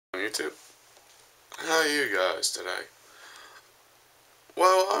YouTube. How are you guys today?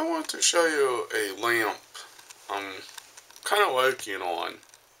 Well, I want to show you a lamp I'm kind of working on.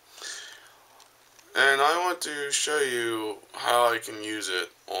 And I want to show you how I can use it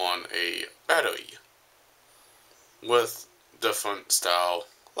on a battery with different style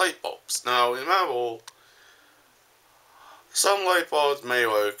light bulbs. Now remember, some light bulbs may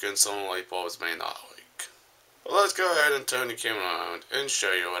work and some light bulbs may not work. But let's go ahead and turn the camera around and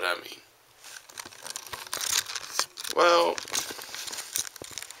show you what I mean. Well,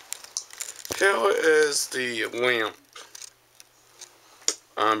 here is the lamp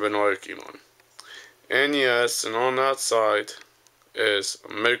I've been working on. And yes, and on that side is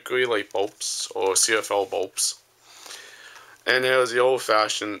mercury light bulbs, or CFL bulbs. And here's the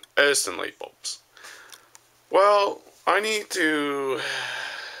old-fashioned Edison light bulbs. Well, I need to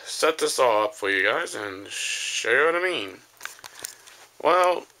set this all up for you guys and show you what I mean.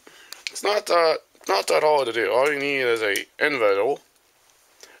 Well, it's not that hard to do. All you need is a inverter,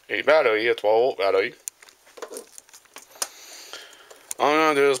 a battery, a 12-volt battery. All I'm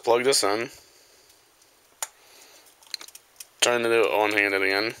going to do is plug this in. Trying to do it one-handed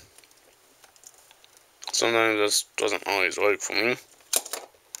again. Sometimes this doesn't always work for me.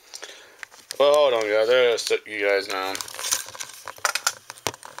 But hold on, guys. I gotta sit you guys down.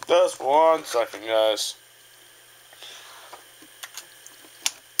 Just 1 second, guys.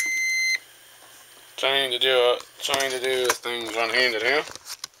 Trying to do things one-handed here.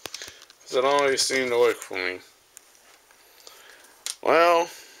 Because it always seemed to work for me. Well,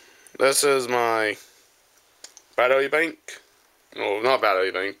 this is my battery bank. Well, not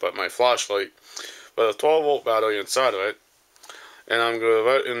battery bank, but my flashlight. With a 12-volt battery inside of it. And I'm going to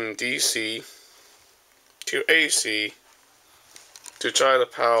convert in DC to AC to try to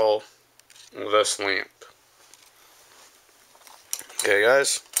power this lamp. Okay,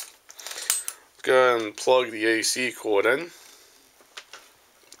 guys. Let's go ahead and plug the AC cord in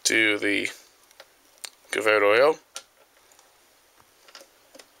to the converter here.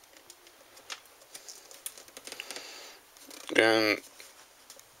 And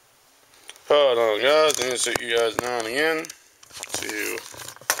hold on, guys. I'm going to sit you guys down again to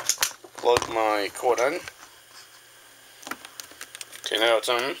plug my cord in. Okay, now it's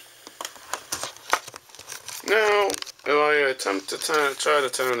on. Now, if I attempt to try to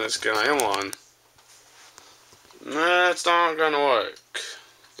turn this guy on, that's not gonna work.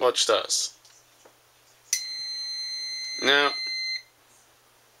 Watch this. Now,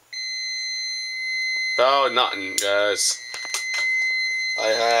 about nothing, guys. I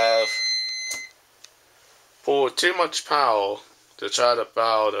have poured too much power to try to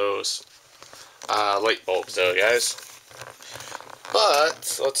power those light bulbs there, guys.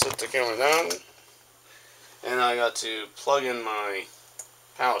 But let's set the camera down, and I got to plug in my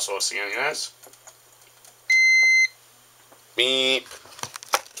power source again, guys. Beep.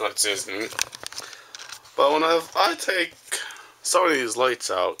 That's what it says to me. But when I take some of these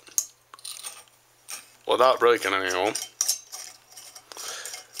lights out without breaking any of them,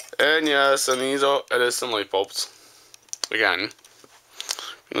 and yes, and these are Edison light bulbs. Again, I'm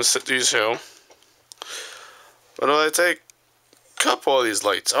gonna set these here. But when I take a couple of these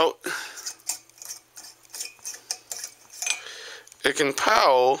lights out, it can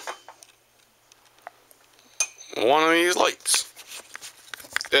power one of these lights.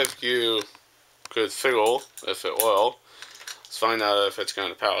 If you could figure if it will. Let's find out if it's going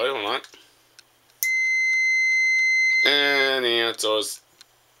to power it or not. And the answer is,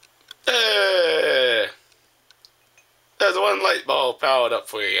 hey! There's one light bulb powered up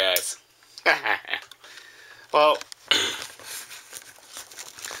for you guys. Well,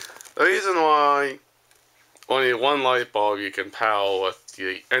 the reason why only one light bulb you can power with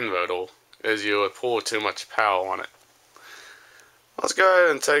the inverter is you would pour too much power on it. Let's go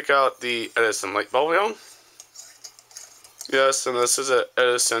ahead and take out the Edison light bulb here. Yes, and this is an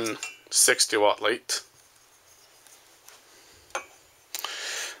Edison 60-watt light.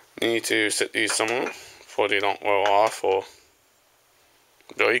 Need to set these somewhere before they don't wear off or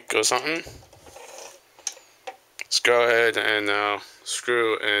break or something. Let's go ahead and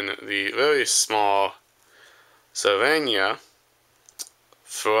screw in the very small Sylvania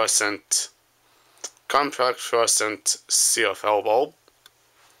fluorescent, compact fluorescent CFL bulb.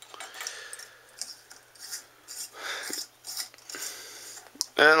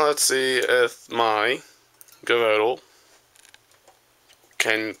 And let's see if my converter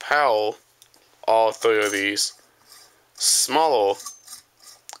can power all three of these smaller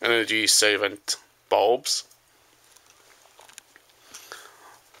energy saving bulbs.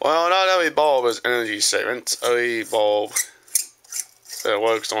 Well, not every bulb is energy saving. Every bulb that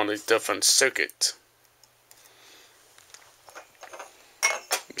works on a different circuit.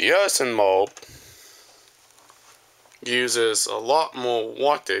 The Edison bulb uses a lot more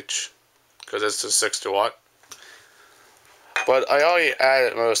wattage because it's a 60 watt. But I already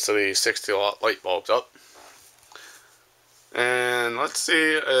added most of the 60 watt light bulbs up. And let's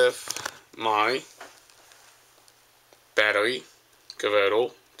see if my battery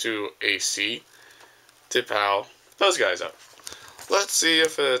converter to AC to power those guys up. Let's see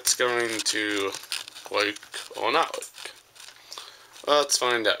if it's going to work or not work. Let's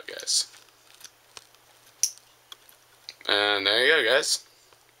find out, guys. And there you go, guys.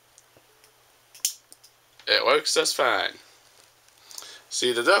 It works just fine.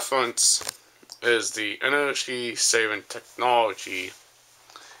 See, the difference is the energy saving technology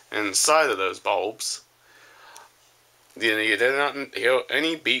inside of those bulbs. You did not hear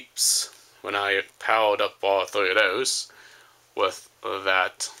any beeps when I powered up all three of those with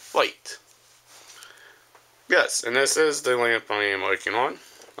that light. Yes, and this is the lamp I am working on.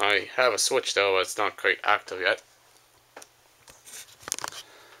 I have a switch though, it's not quite active yet.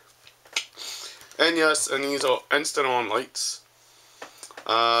 And yes, and these are instant on lights.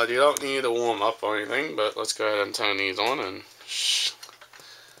 You don't need to warm up or anything, but let's go ahead and turn these on and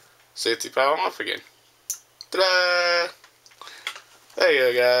safety power off again. Ta-da! There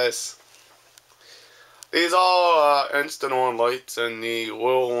you go, guys. These are instant on lights, and they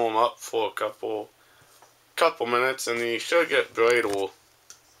will warm up for a couple minutes, and they should get brighter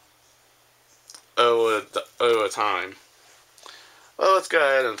over time. Well, let's go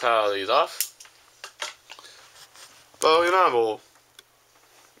ahead and power these off. But remember,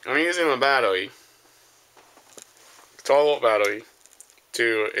 I'm using a battery, 12 volt battery,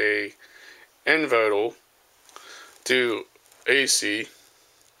 to a inverter to AC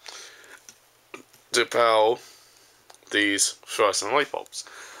to power these fluorescent light bulbs.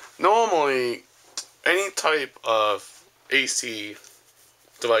 Normally, any type of AC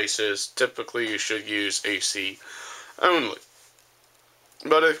devices, typically you should use AC only.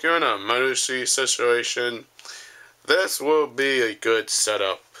 But if you're in an emergency situation, this will be a good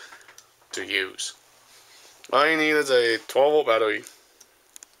setup to use. All you need is a 12 volt battery,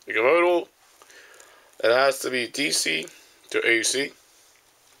 a converter. It has to be DC to AC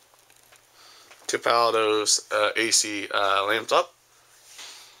to power those AC lamps up.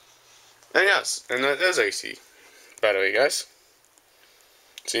 And yes, and it is AC battery, guys.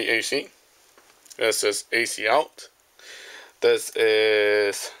 See, AC. This is AC out. This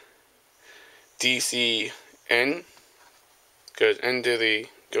is DC in. Goes into the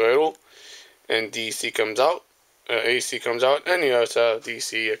converter, and DC comes out. AC comes out, and you also have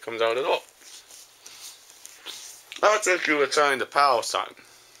DC, it comes out as well. That's if you were trying to power something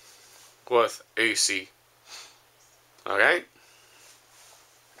with AC. Okay?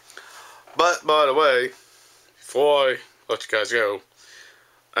 But, by the way, before I let you guys go,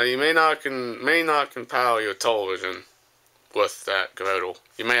 you may not can power your television with that converter.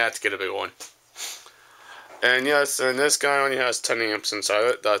 You may have to get a big one. And yes, and this guy only has 10 amps inside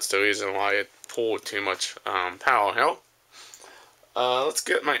it. That's the reason why it pulled too much power out. Let's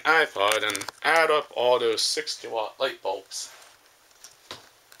get my iPod and add up all those 60 watt light bulbs.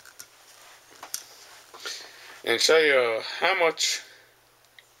 And show you how much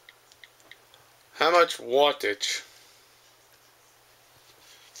wattage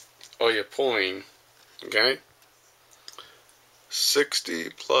are you pulling, okay?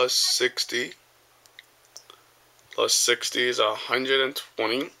 60 plus 60 plus 60 is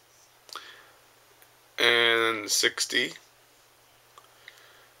 120, and 60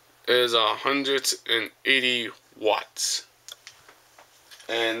 is 180 watts.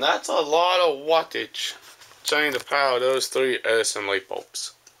 And that's a lot of wattage trying to power those 3 Edison light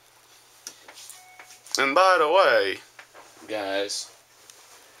bulbs. And by the way, guys,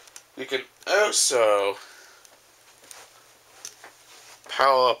 you can also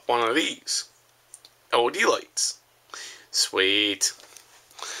power up one of these LED lights. Sweet.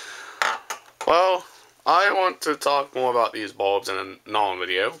 Well, I want to talk more about these bulbs in a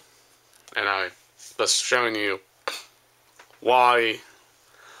non-video, and I'm just showing you why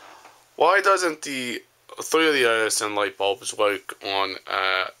doesn't the 3 of the Edison light bulbs work on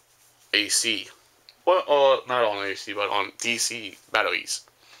AC? Well, or not on AC, but on DC batteries.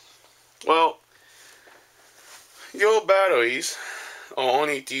 Well, your batteries are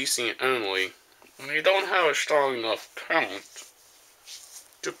only DC only, and you don't have a strong enough current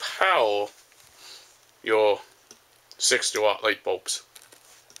to power your 60 watt light bulbs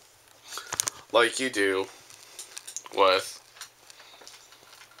like you do with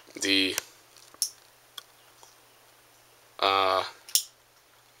the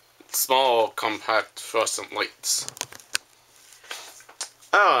small compact fluorescent lights.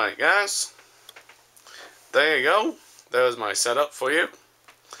 Alright guys, there you go. There's my setup for you.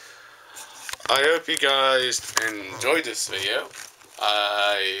 I hope you guys enjoyed this video.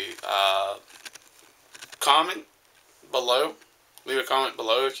 Comment below. Leave a comment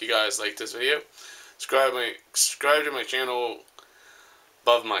below if you guys like this video. Subscribe to my channel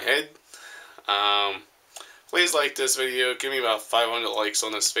above my head. Please like this video. Give me about 500 likes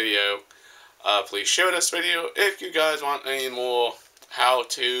on this video. Please share this video if you guys want any more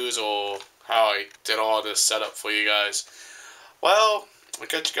how-tos or how I did all this setup for you guys. Well, I'll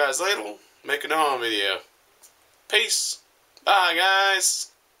catch you guys later. Make another video. Peace. Bye, guys.